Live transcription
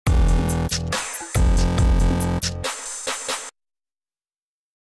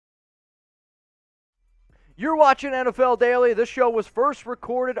You're watching NFL Daily. This show was first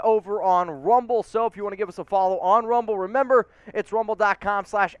recorded over on Rumble, so if you want to give us a follow on Rumble, remember, it's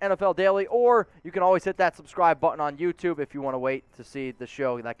rumble.com/NFL Daily, or you can always hit that subscribe button on YouTube if you want to wait to see the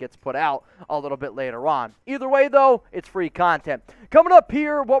show that gets put out a little bit later on. Either way, though, it's free content. Coming up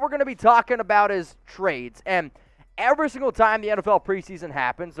here, what we're going to be talking about is trades, and every single time the NFL preseason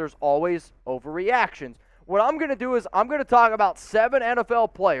happens, there's always overreactions. What I'm going to do is I'm going to talk about 7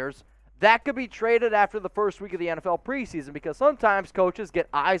 NFL players that could be traded after the first week of the NFL preseason, because sometimes coaches get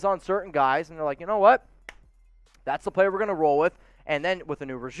eyes on certain guys, and they're like, you know what, that's the player we're going to roll with. And then with a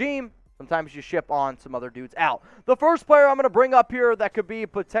new regime, sometimes you ship on some other dudes out. The first player I'm going to bring up here that could be a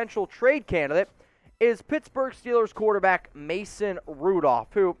potential trade candidate is Pittsburgh Steelers quarterback Mason Rudolph,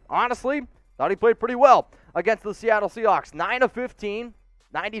 who honestly thought he played pretty well against the Seattle Seahawks. 9 of 15,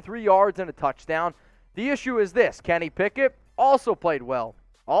 93 yards and a touchdown. The issue is this: Kenny Pickett also played well.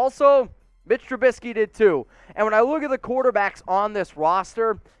 Also, Mitch Trubisky did too. And when I look at the quarterbacks on this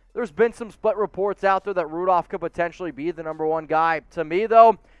roster, there's been some split reports out there that Rudolph could potentially be the number 1 guy. To me,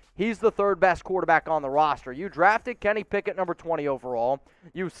 though, he's the 3rd best quarterback on the roster. You drafted Kenny Pickett number 20 overall.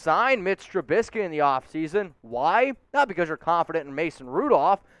 You signed Mitch Trubisky in the offseason. Why? Not because you're confident in Mason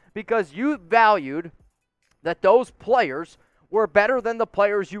Rudolph, because you valued that those players were better than the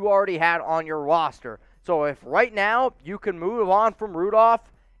players you already had on your roster. So if right now you can move on from Rudolph,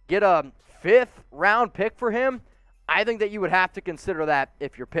 get a 5th-round pick for him, I think that you would have to consider that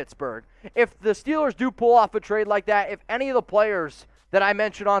if you're Pittsburgh. If the Steelers do pull off a trade like that, if any of the players that I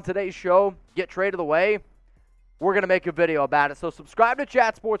mentioned on today's show get traded away, we're going to make a video about it. So subscribe to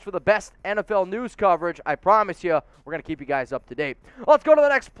Chat Sports for the best NFL news coverage. I promise you, we're going to keep you guys up to date. Let's go to the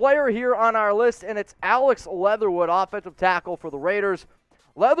next player here on our list, and it's Alex Leatherwood, offensive tackle for the Raiders.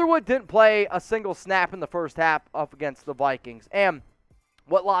 Leatherwood didn't play a single snap in the first half up against the Vikings. And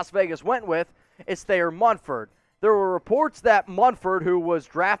what Las Vegas went with is Thayer Munford. There were reports that Munford, who was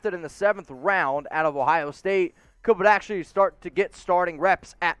drafted in the 7th round out of Ohio State, could actually start to get starting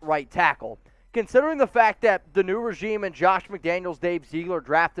reps at right tackle. Considering the fact that the new regime and Josh McDaniels, Dave Ziegler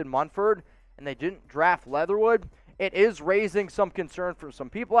drafted Munford, and they didn't draft Leatherwood, it is raising some concern for some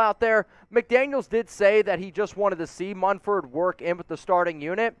people out there. McDaniels did say that he just wanted to see Munford work in with the starting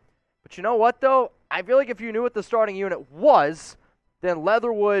unit. But you know what, though? I feel like if you knew what the starting unit was, then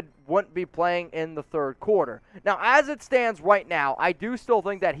Leatherwood wouldn't be playing in the 3rd quarter. Now, as it stands right now, I do still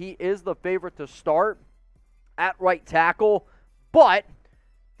think that he is the favorite to start at right tackle. But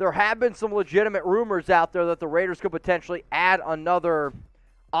there have been some legitimate rumors out there that the Raiders could potentially add another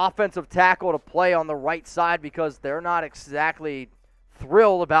offensive tackle to play on the right side because they're not exactly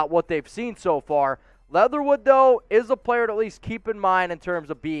thrilled about what they've seen so far. Leatherwood, though, is a player to at least keep in mind in terms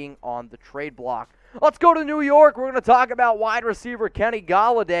of being on the trade block. Let's go to New York. We're going to talk about wide receiver Kenny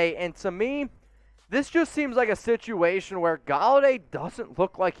Golladay, and to me, this just seems like a situation where Golladay doesn't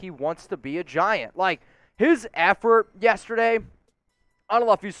look like he wants to be a Giant. Like, his effort yesterday, I don't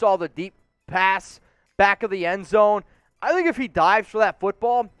know if you saw the deep pass back of the end zone. I think if he dives for that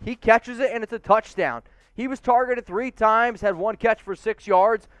football, he catches it and it's a touchdown. He was targeted 3 times, had 1 catch for 6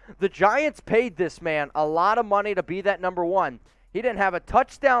 yards. The Giants paid this man a lot of money to be that number 1. He didn't have a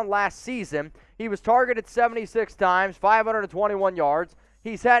touchdown last season. He was targeted 76 times, 521 yards.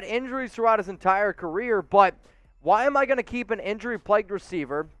 He's had injuries throughout his entire career, but why am I going to keep an injury-plagued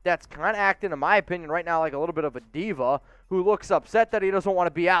receiver that's kind of acting, in my opinion, right now like a little bit of a diva who looks upset that he doesn't want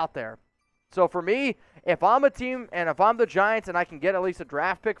to be out there? So for me, if I'm a team and if I'm the Giants and I can get at least a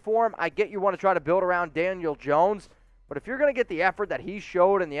draft pick for him, I get you want to try to build around Daniel Jones. But if you're going to get the effort that he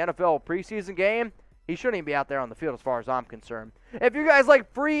showed in the NFL preseason game, he shouldn't even be out there on the field as far as I'm concerned. If you guys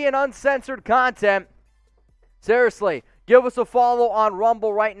like free and uncensored content, seriously, give us a follow on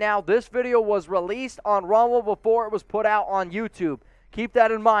Rumble right now. This video was released on Rumble before it was put out on YouTube. Keep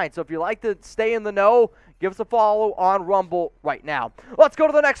that in mind. So if you like to stay in the know, give us a follow on Rumble right now. Let's go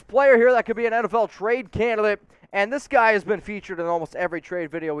to the next player here that could be an NFL trade candidate. And this guy has been featured in almost every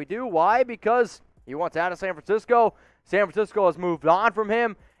trade video we do. Why? Because he wants out of San Francisco. San Francisco has moved on from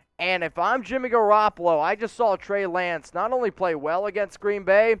him. And if I'm Jimmy Garoppolo, I just saw Trey Lance not only play well against Green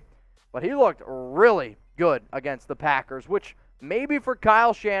Bay, but he looked really good against the Packers, which maybe for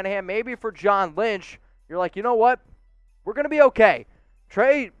Kyle Shanahan, maybe for John Lynch, you're like, you know what? We're going to be okay.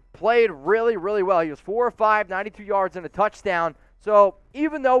 Trey played really, really well. He was 4 or 5, 92 yards and a touchdown. So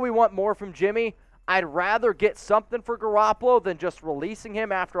even though we want more from Jimmy, I'd rather get something for Garoppolo than just releasing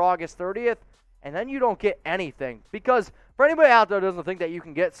him after August 30th, and then you don't get anything. Because for anybody out there who doesn't think that you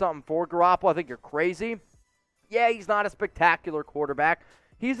can get something for Garoppolo, I think you're crazy. Yeah, he's not a spectacular quarterback.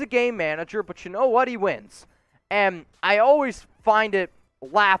 He's a game manager, but you know what? He wins. And I always find it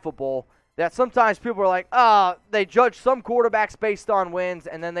laughable that sometimes people are like, they judge some quarterbacks based on wins,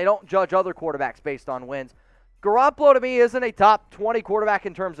 and then they don't judge other quarterbacks based on wins. Garoppolo, to me, isn't a top 20 quarterback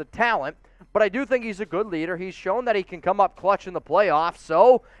in terms of talent, but I do think he's a good leader. He's shown that he can come up clutch in the playoffs.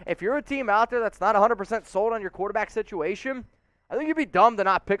 So if you're a team out there that's not 100% sold on your quarterback situation, I think you'd be dumb to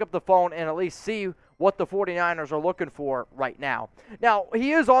not pick up the phone and at least see what the 49ers are looking for right now. Now,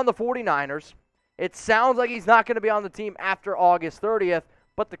 he is on the 49ers. It sounds like he's not going to be on the team after August 30th,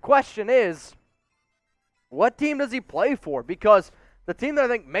 but the question is, what team does he play for? Because the team that I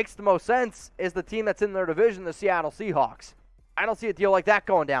think makes the most sense is the team that's in their division, the Seattle Seahawks. I don't see a deal like that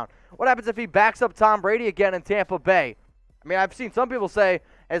going down. What happens if he backs up Tom Brady again in Tampa Bay? I mean, I've seen some people say,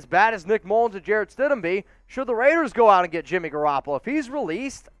 as bad as Nick Mullins and Jarrett Stidham be, should the Raiders go out and get Jimmy Garoppolo? If he's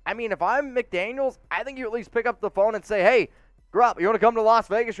released, I mean, if I'm McDaniels, I think you at least pick up the phone and say, hey, Garoppolo, you want to come to Las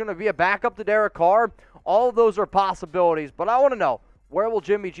Vegas? You want to be a backup to Derek Carr? All of those are possibilities, but I want to know, where will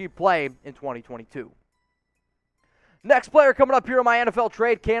Jimmy G play in 2022? Next player coming up here on my NFL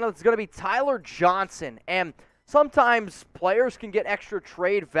trade candidate is going to be Tyler Johnson. And sometimes players can get extra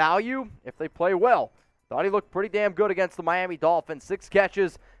trade value if they play well. Thought he looked pretty damn good against the Miami Dolphins. 6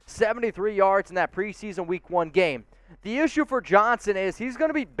 catches, 73 yards in that preseason Week 1 game. The issue for Johnson is he's going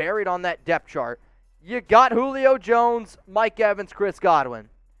to be buried on that depth chart. You got Julio Jones, Mike Evans, Chris Godwin.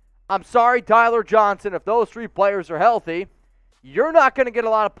 I'm sorry, Tyler Johnson, if those 3 players are healthy, you're not going to get a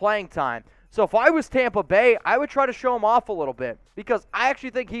lot of playing time. So if I was Tampa Bay, I would try to show him off a little bit because I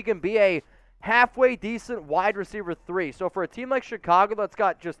actually think he can be a halfway decent wide receiver 3. So for a team like Chicago that's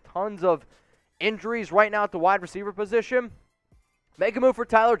got just tons of injuries right now at the wide receiver position, make a move for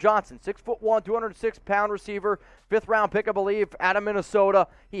Tyler Johnson. 6'1", 206-pound receiver, 5th-round pick, I believe, out of Minnesota.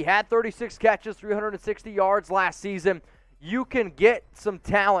 He had 36 catches, 360 yards last season. You can get some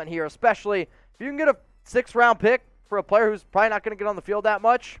talent here, especially if you can get a 6th-round pick for a player who's probably not going to get on the field that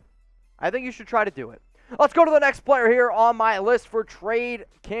much. I think you should try to do it. Let's go to the next player here on my list for trade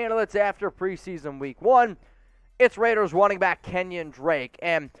candidates after preseason Week 1. It's Raiders running back Kenyan Drake.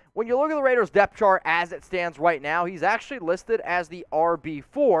 And when you look at the Raiders depth chart as it stands right now, he's actually listed as the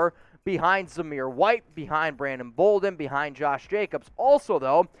RB4 behind Zamir White, behind Brandon Bolden, behind Josh Jacobs. Also,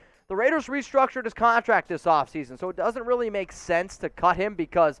 though, the Raiders restructured his contract this offseason, so it doesn't really make sense to cut him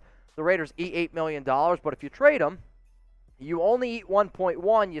because the Raiders eat $8 million. But if you trade him, you only eat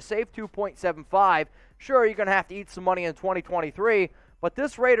 1.1, you save 2.75. Sure, you're going to have to eat some money in 2023, but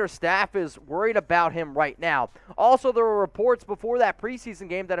this Raiders staff is worried about him right now. Also, there were reports before that preseason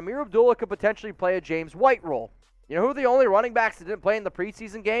game that Ameer Abdullah could potentially play a James White role. You know who the only running backs that didn't play in the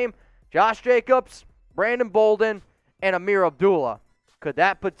preseason game? Josh Jacobs, Brandon Bolden, and Ameer Abdullah. Could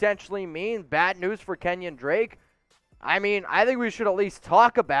that potentially mean bad news for Kenyan Drake? I mean, I think we should at least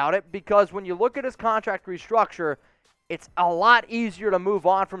talk about it because when you look at his contract restructure, it's a lot easier to move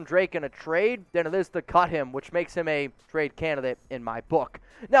on from Drake in a trade than it is to cut him, which makes him a trade candidate in my book.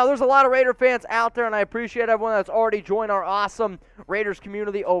 Now, there's a lot of Raider fans out there, and I appreciate everyone that's already joined our awesome Raiders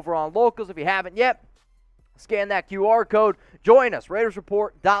community over on Locals. If you haven't yet, scan that QR code. Join us,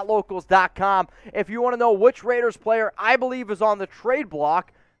 RaidersReport.locals.com. If you want to know which Raiders player I believe is on the trade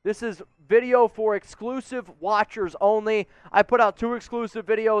block, this is video for exclusive watchers only. I put out 2 exclusive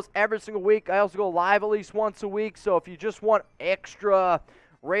videos every single week. I also go live at least once a week. So if you just want extra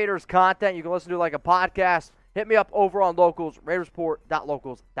Raiders content, you can listen to like a podcast. Hit me up over on Locals,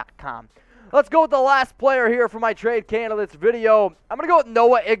 RaidersReport.locals.com. Let's go with the last player here for my trade candidates video. I'm going to go with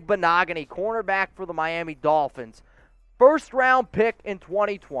Noah Igbinoghene, cornerback for the Miami Dolphins. 1st-round pick in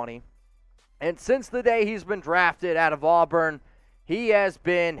 2020. And since the day he's been drafted out of Auburn, he has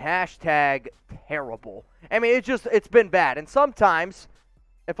been #terrible. I mean, it's been bad. And sometimes,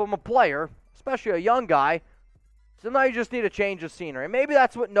 if I'm a player, especially a young guy, sometimes you just need a change of scenery. And maybe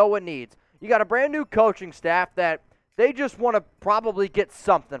that's what Noah needs. You got a brand new coaching staff that they just want to probably get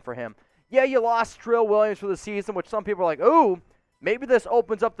something for him. Yeah, you lost Trill Williams for the season, which some people are like, ooh, maybe this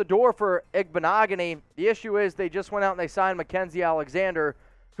opens up the door for Igbinoghene. The issue is they just went out and they signed Mackenzie Alexander,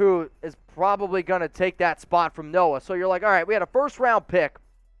 who is probably going to take that spot from Noah. So you're like, all right, we had a 1st-round pick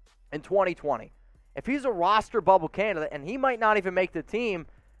in 2020. If he's a roster bubble candidate and he might not even make the team,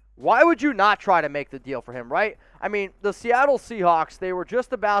 why would you not try to make the deal for him, right? I mean, the Seattle Seahawks, they were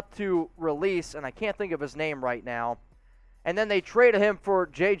just about to release, and I can't think of his name right now, and then they traded him for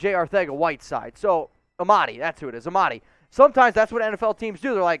J.J. Arcega-Whiteside. So, Amadi, that's who it is, Amadi. Sometimes that's what NFL teams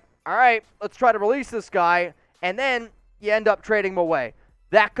do. They're like, all right, let's try to release this guy, and then you end up trading him away.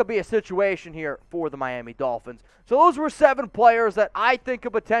 That could be a situation here for the Miami Dolphins. So those were 7 players that I think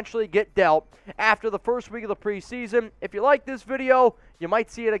could potentially get dealt after the first week of the preseason. If you like this video, you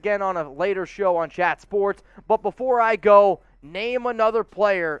might see it again on a later show on Chat Sports. But before I go, Name another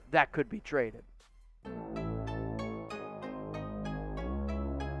player that could be traded.